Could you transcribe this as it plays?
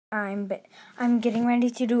I'm getting ready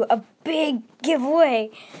to do a big giveaway.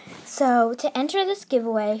 So to enter this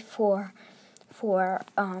giveaway for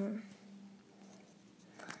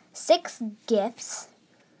 6 gifts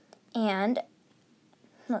and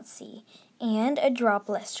and a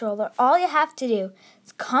droplet stroller, all you have to do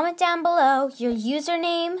is comment down below your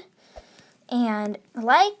username and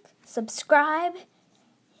like, subscribe,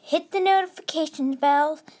 hit the notification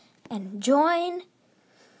bell, and join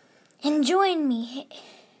me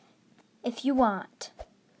if you want.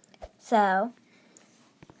 So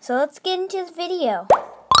let's get into the video.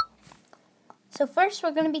 So first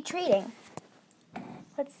we're going to be trading.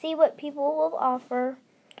 Let's see what people will offer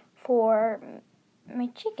for my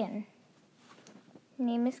chicken.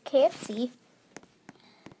 Name is KFC.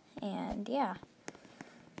 And yeah.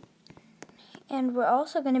 And we're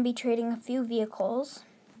also going to be trading a few vehicles.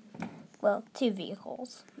 Well, 2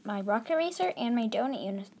 vehicles. My rocket racer and my donut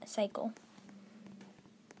unicycle.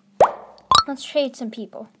 Let's trade some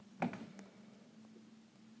people.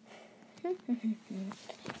 We're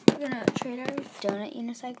going to trade our donut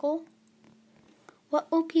unicycle. What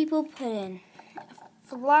will people put in?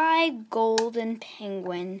 Fly golden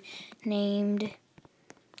penguin named...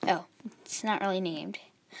 Oh, it's not really named.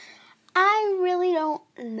 I really don't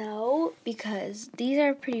know because these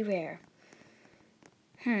are pretty rare.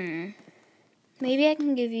 Maybe I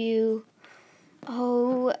can give you...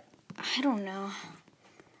 Oh, I don't know.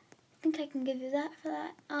 I think I can give you that for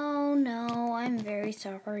that. Oh, no, I'm very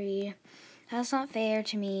sorry. That's not fair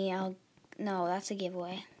to me. No, that's a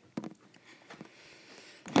giveaway.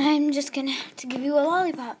 I'm just gonna have to give you a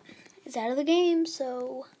lollipop. It's out of the game,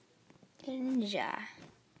 so ninja.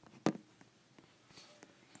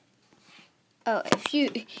 Oh, if you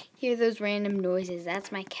hear those random noises,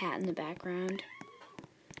 that's my cat in the background.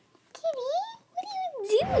 Kitty, what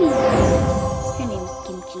are you doing? Her name is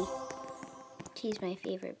Kimchi. She's my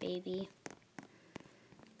favorite baby.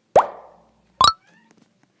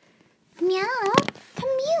 Meow, come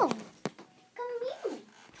meow. Come meow.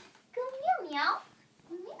 Come meow, meow.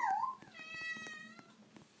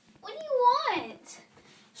 What do you want?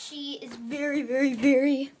 She is very, very,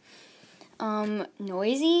 very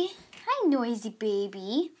noisy. Hi, noisy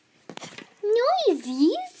baby.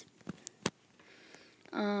 Noisies?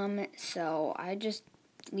 So I just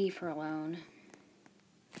leave her alone.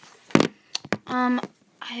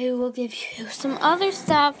 I will give you some other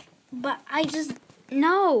stuff, but I just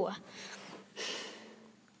no.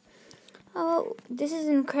 Oh, this is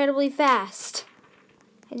incredibly fast.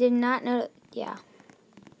 I did not know. Yeah.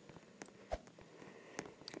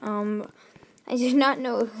 I did not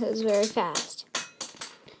know it was very fast.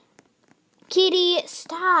 Kitty,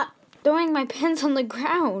 stop throwing my pens on the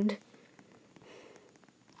ground.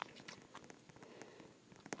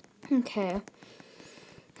 Okay.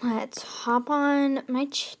 Let's hop on my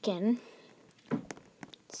chicken.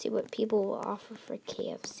 See what people will offer for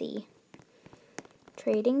KFC.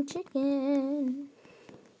 Trading chicken.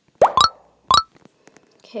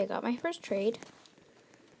 Okay, I got my first trade.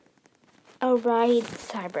 Alright,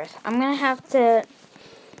 Cypress. I'm gonna have to...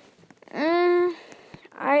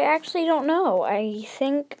 I actually don't know. I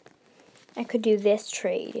think I could do this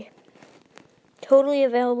trade. Totally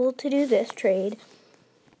available to do this trade.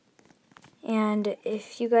 And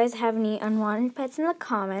if you guys have any unwanted pets in the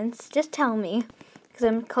comments, just tell me. Because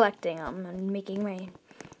I'm collecting them and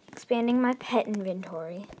expanding my pet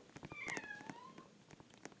inventory.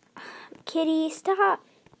 Kitty, stop.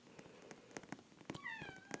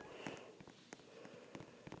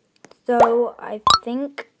 So I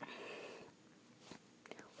think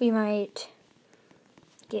we might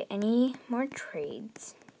get any more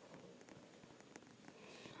trades.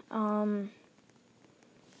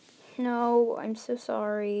 No, I'm so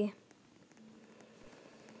sorry.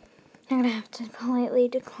 I'm gonna have to politely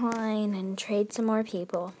decline and trade some more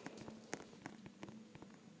people.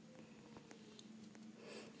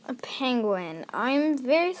 A penguin. I'm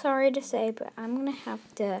very sorry to say, but I'm gonna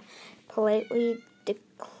have to politely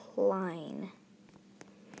decline.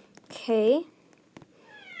 Okay.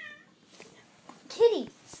 Kitty,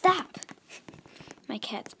 stop. My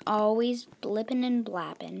cat's always blipping and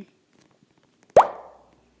blapping.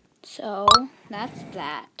 So, that's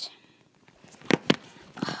that.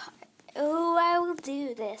 Oh, I will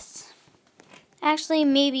do this. Actually,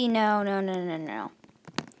 maybe no.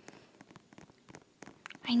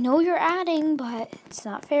 I know you're adding, but it's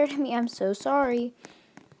not fair to me. I'm so sorry.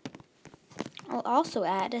 I'll also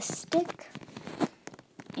add a stick.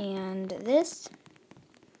 And this.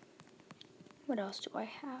 What else do I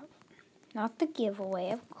have? Not the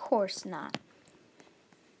giveaway, of course not.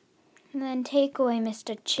 And then take away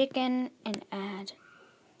Mr. Chicken and add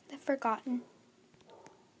the forgotten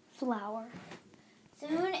flower.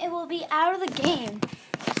 Soon it will be out of the game.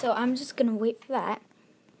 So I'm just going to wait for that.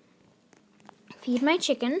 Feed my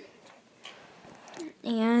chicken.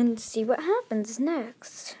 And see what happens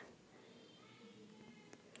next.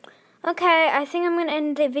 Okay, I think I'm going to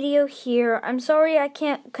end the video here. I'm sorry I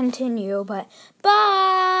can't continue, but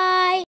bye!